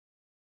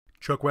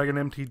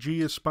ChuckWagon MTG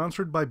is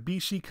sponsored by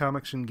BC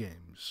Comics and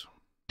Games.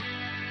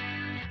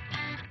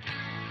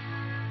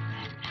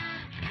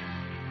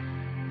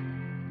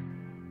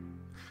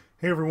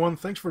 Hey everyone,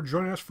 thanks for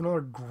joining us for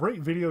another great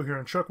video here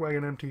on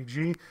ChuckWagon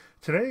MTG.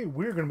 Today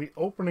we're going to be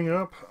opening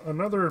up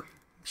another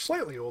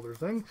slightly older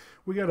thing.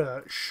 We got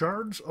a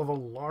Shards of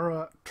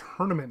Alara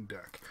tournament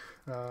deck.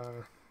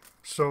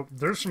 So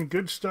there's some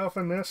good stuff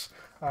in this.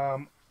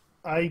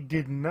 I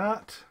did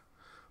not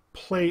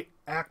play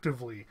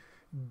actively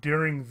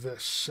during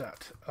this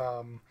set.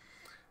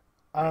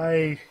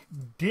 I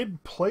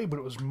did play, but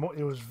it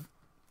was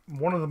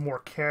one of the more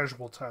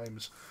casual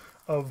times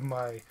of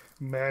my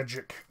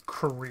Magic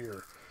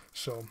career.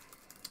 So,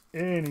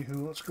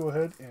 anywho, let's go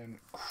ahead and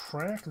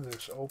crack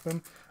this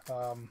open.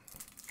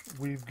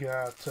 We've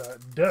got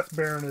Death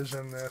Baron is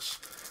in this.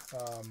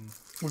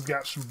 We've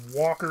got some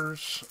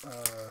walkers.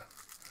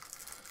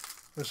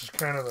 This is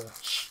kind of the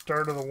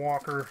start of the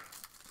walker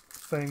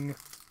thing.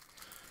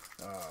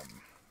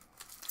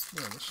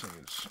 Man, this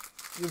thing is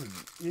giving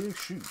me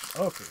issues.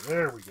 Okay,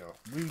 there we go.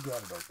 We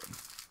got it open.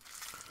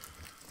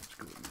 Let's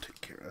go ahead and take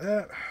care of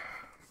that.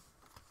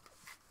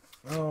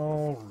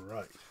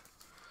 Alright.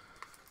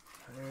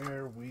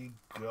 There we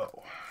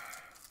go.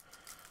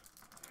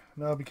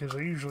 Now, because I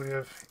usually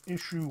have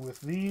issue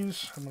with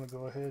these, I'm going to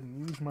go ahead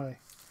and use my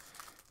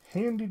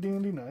handy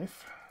dandy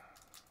knife.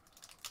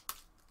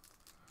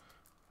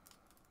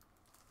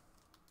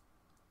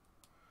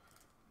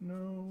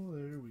 No,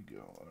 there we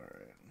go.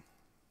 Alright.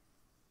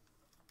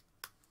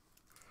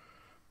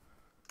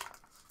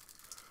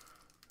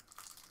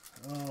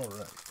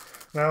 Alright.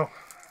 Now,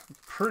 I'm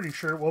pretty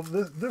sure, well,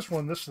 this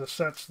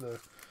sets, the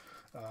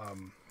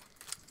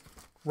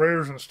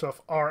rares and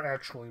stuff are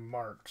actually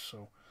marked,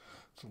 so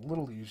it's a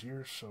little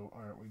easier. So,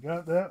 alright, we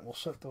got that. We'll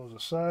set those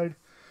aside.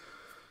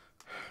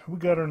 We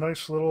got our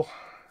nice little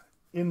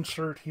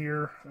insert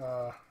here.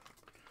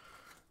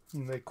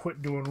 And they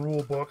quit doing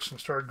rule books and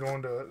started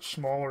going to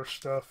smaller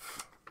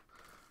stuff.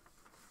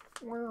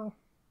 Well,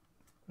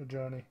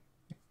 Johnny.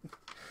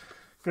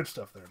 Good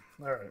stuff there.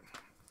 Alright.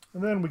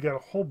 And then we got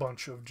a whole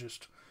bunch of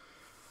just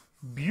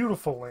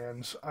beautiful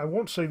lands. I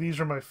won't say these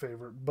are my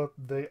favorite, but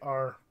they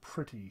are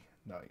pretty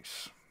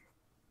nice.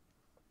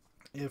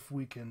 If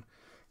we can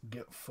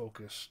get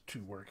focus to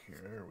work here.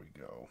 There we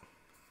go.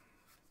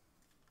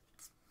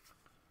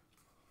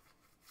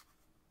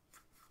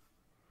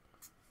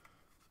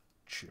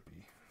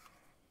 Chippy.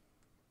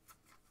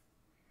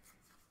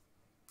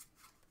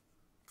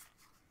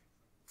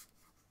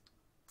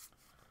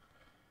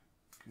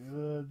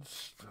 Good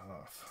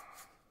stuff.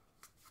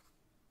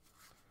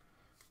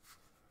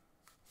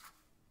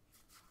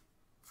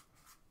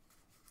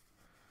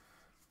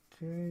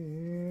 Okay,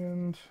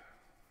 and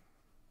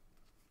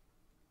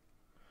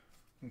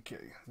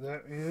okay,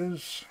 that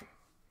is,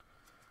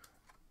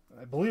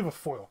 I believe, a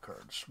foil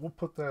card. So we'll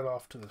put that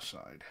off to the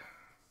side.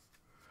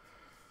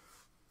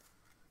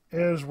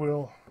 As we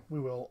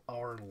will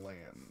our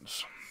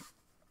lands.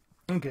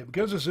 Okay,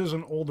 because this is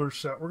an older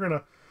set, we're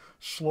gonna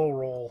slow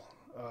roll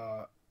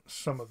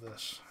some of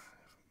this.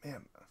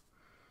 Man,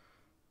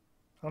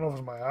 I don't know if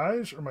it's my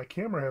eyes or my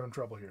camera having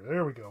trouble here.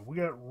 There we go. We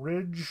got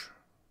Ridge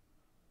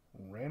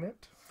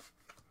Ranit,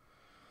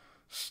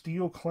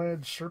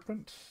 Steel-clad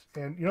Serpent,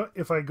 and you know,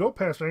 if I go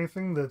past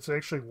anything that's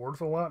actually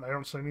worth a lot and I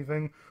don't say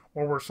anything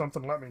or worth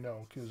something, let me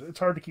know, because it's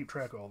hard to keep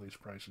track of all these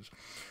prices.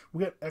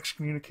 We got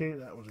Excommunicate,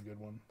 that was a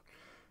good one.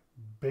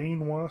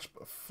 Bane Wasp,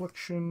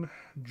 Affliction,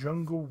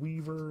 Jungle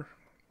Weaver,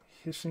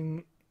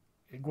 Hissing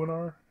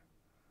Iguanar,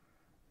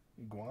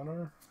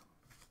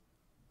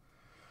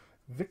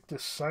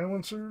 Victus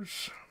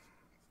Silencers,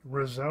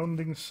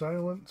 Resounding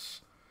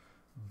Silence,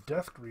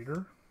 Death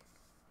Greeter,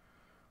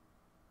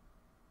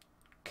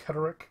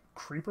 Knight-errant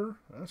Creeper.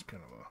 That's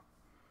kind of a...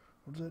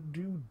 What does that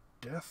do?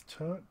 Death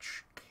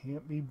Touch.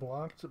 Can't be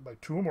blocked by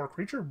 2 or more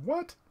creature?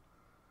 What?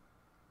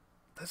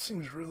 That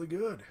seems really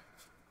good.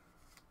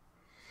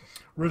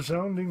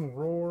 Resounding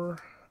Roar.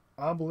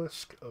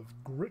 Obelisk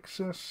of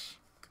Grixis.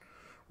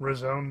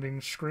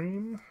 Resounding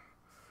Scream.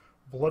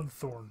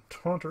 Bloodthorn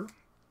Taunter.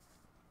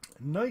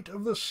 Knight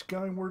of the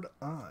Skyward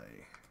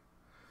Eye.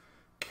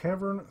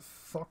 Cavern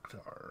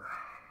Thoktar.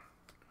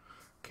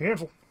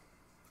 Cancel.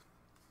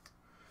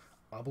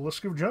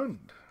 Obelisk of Jund.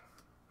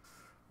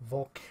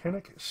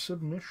 Volcanic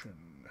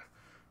Submission.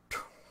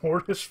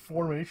 Tortoise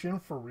Formation,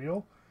 for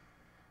real?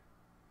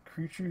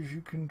 Creatures you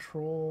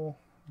control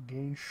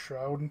gain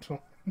Shroud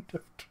until end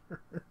of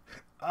turn.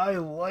 I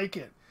like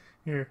it.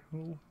 Here,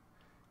 we'll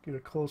get a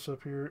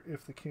close-up here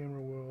if the camera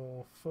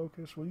will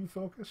focus. Will you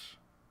focus?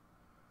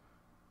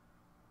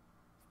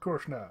 Of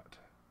course not.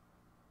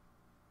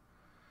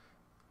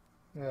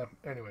 Yeah,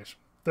 anyways.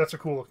 That's a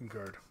cool-looking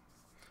card.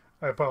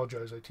 I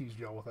apologize, I teased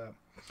y'all with that.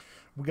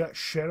 We got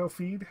Shadow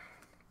Feed,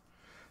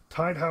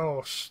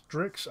 Tidehollow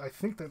Strix. I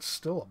think that's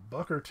still a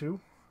buck or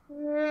two.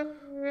 I'll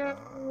find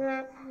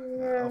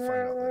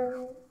out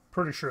later.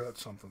 Pretty sure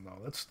that's something, though.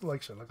 That's,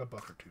 like I said, like a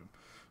buck or two.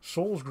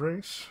 Soul's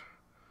Grace,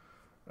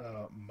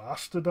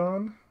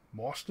 Mastodon.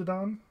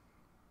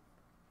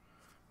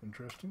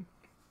 Interesting.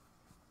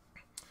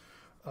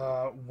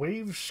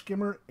 Wave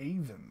Skimmer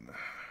Avon.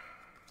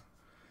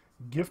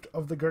 Gift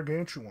of the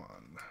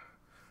Gargantuan.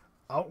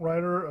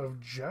 Outrider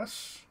of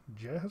Jess?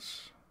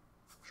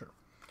 Sure.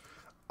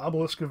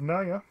 Obelisk of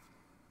Naya.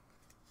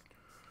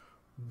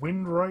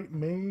 Windwright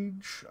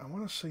Mage. I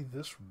want to say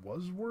this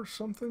was worth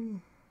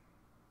something.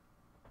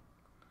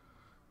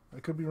 I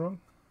could be wrong.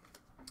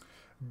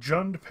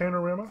 Jund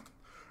Panorama.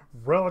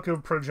 Relic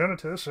of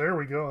Progenitus. There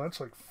we go. That's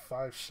like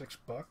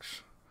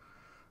 $5-6.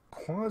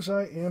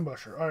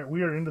 Quasi-Ambusher. Alright,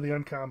 we are into the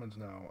uncommons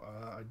now.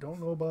 I don't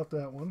know about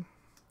that one.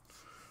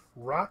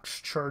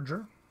 Rox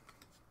Charger.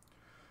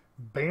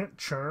 Bant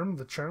Charm.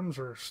 The charms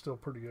are still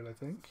pretty good, I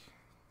think.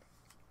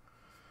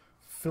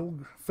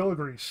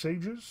 Filigree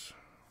Sages.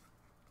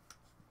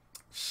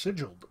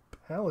 Sigiled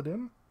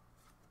Paladin.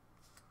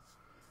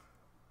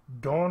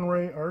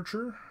 Dawnray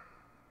Archer.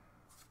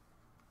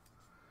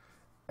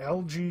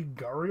 Algae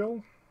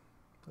Gariel.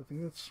 I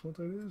think that's what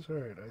that is.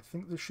 Alright, I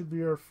think this should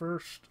be our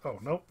first... Oh,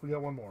 nope, we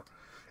got one more.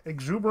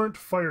 Exuberant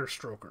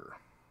Firestroker.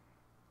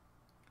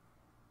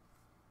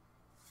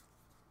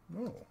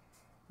 No.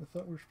 I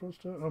thought we were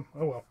supposed to...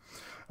 Oh well.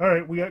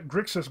 Alright, we got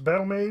Grixis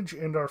Battle Mage,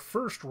 and our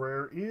first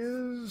rare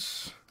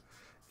is...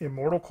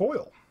 Immortal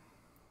Coil.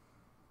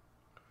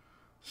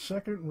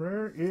 Second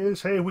rare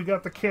is... Hey, we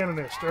got the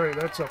Canonist. Alright,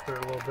 that's up there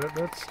a little bit.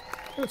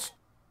 That's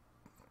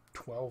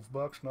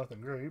 $12.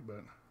 Nothing great,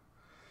 but...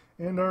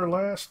 And our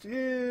last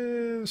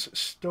is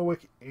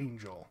Stoic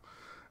Angel.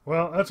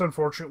 Well, that's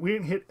unfortunate. We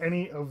didn't hit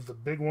any of the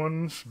big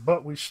ones,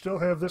 but we still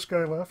have this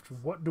guy left.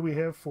 What do we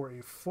have for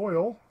a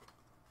foil?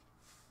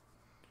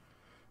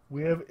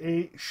 We have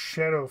a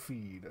Shadow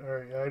Feed.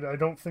 Alright, I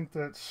don't think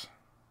that's...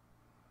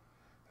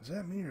 Is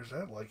that me or is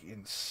that, like,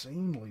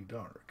 insanely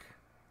dark?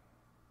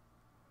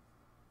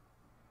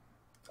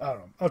 I don't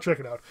know. I'll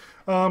check it out.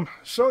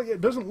 So, yeah,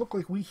 it doesn't look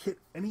like we hit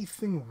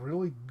anything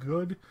really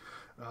good.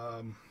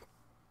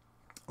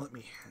 Let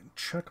me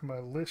check my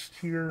list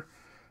here.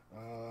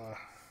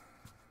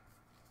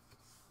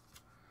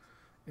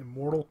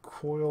 Immortal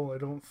Coil, I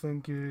don't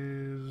think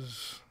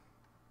is...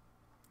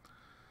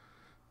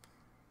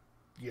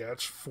 Yeah,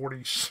 it's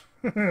 40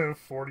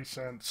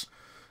 cents.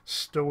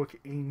 Stoic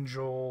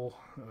Angel...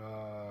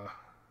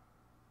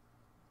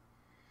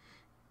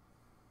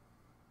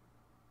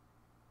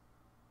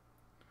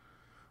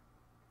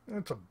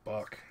 That's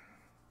 $1.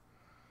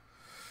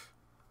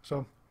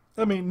 So,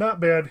 I mean, not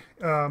bad.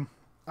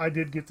 I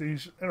did get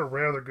these at a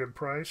rather good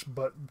price,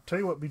 but tell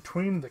you what,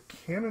 between the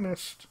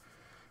Canonist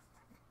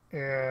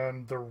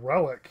and the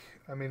Relic,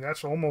 I mean,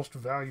 that's almost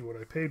value what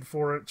I paid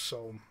for it,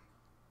 so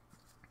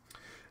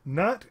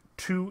not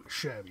too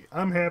shabby.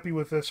 I'm happy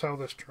with this, how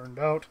this turned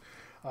out.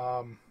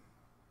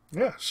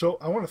 Yeah, so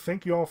I want to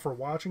thank you all for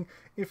watching.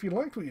 If you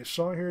liked what you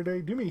saw here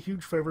today, do me a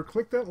huge favor,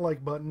 click that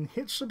like button,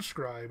 hit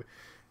subscribe.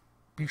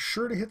 Be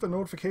sure to hit the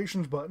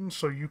notifications button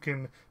so you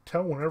can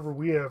tell whenever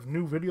we have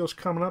new videos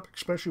coming up,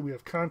 especially we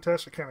have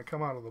contests that kind of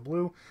come out of the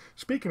blue.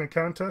 Speaking of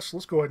contests,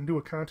 let's go ahead and do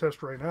a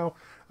contest right now.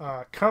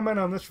 Comment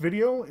on this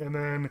video, and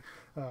then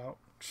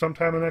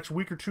sometime in the next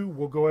week or two,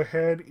 we'll go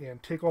ahead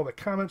and take all the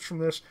comments from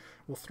this.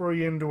 We'll throw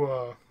you into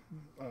a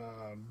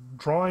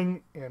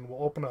drawing, and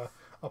we'll open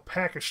a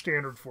pack of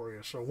standard for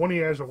you. So one of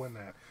you guys will win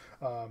that.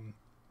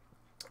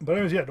 But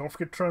anyways, yeah, don't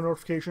forget to turn on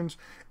notifications,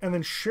 and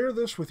then share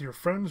this with your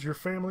friends, your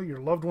family, your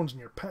loved ones,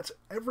 and your pets.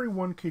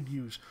 Everyone could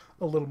use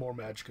a little more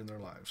magic in their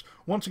lives.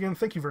 Once again,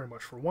 thank you very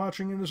much for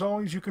watching, and as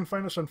always, you can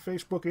find us on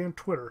Facebook and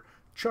Twitter,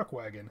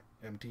 ChuckWagon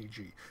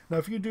MTG. Now,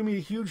 if you do me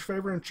a huge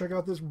favor and check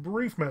out this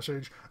brief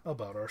message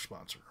about our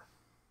sponsor.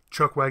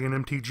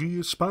 ChuckWagon MTG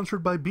is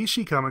sponsored by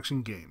BC Comics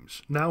and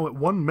Games, now at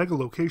one mega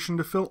location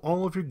to fill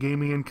all of your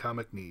gaming and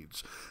comic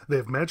needs. They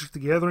have Magic the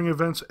Gathering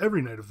events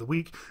every night of the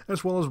week,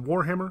 as well as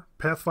Warhammer,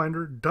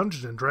 Pathfinder,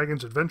 Dungeons &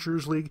 Dragons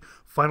Adventurers League,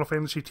 Final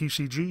Fantasy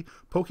TCG,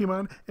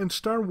 Pokemon, and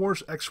Star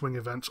Wars X-Wing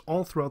events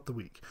all throughout the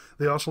week.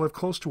 They also have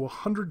close to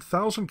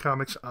 100,000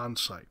 comics on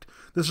site.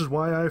 This is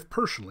why I have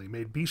personally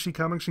made BC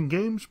Comics and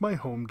Games my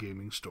home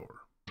gaming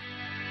store.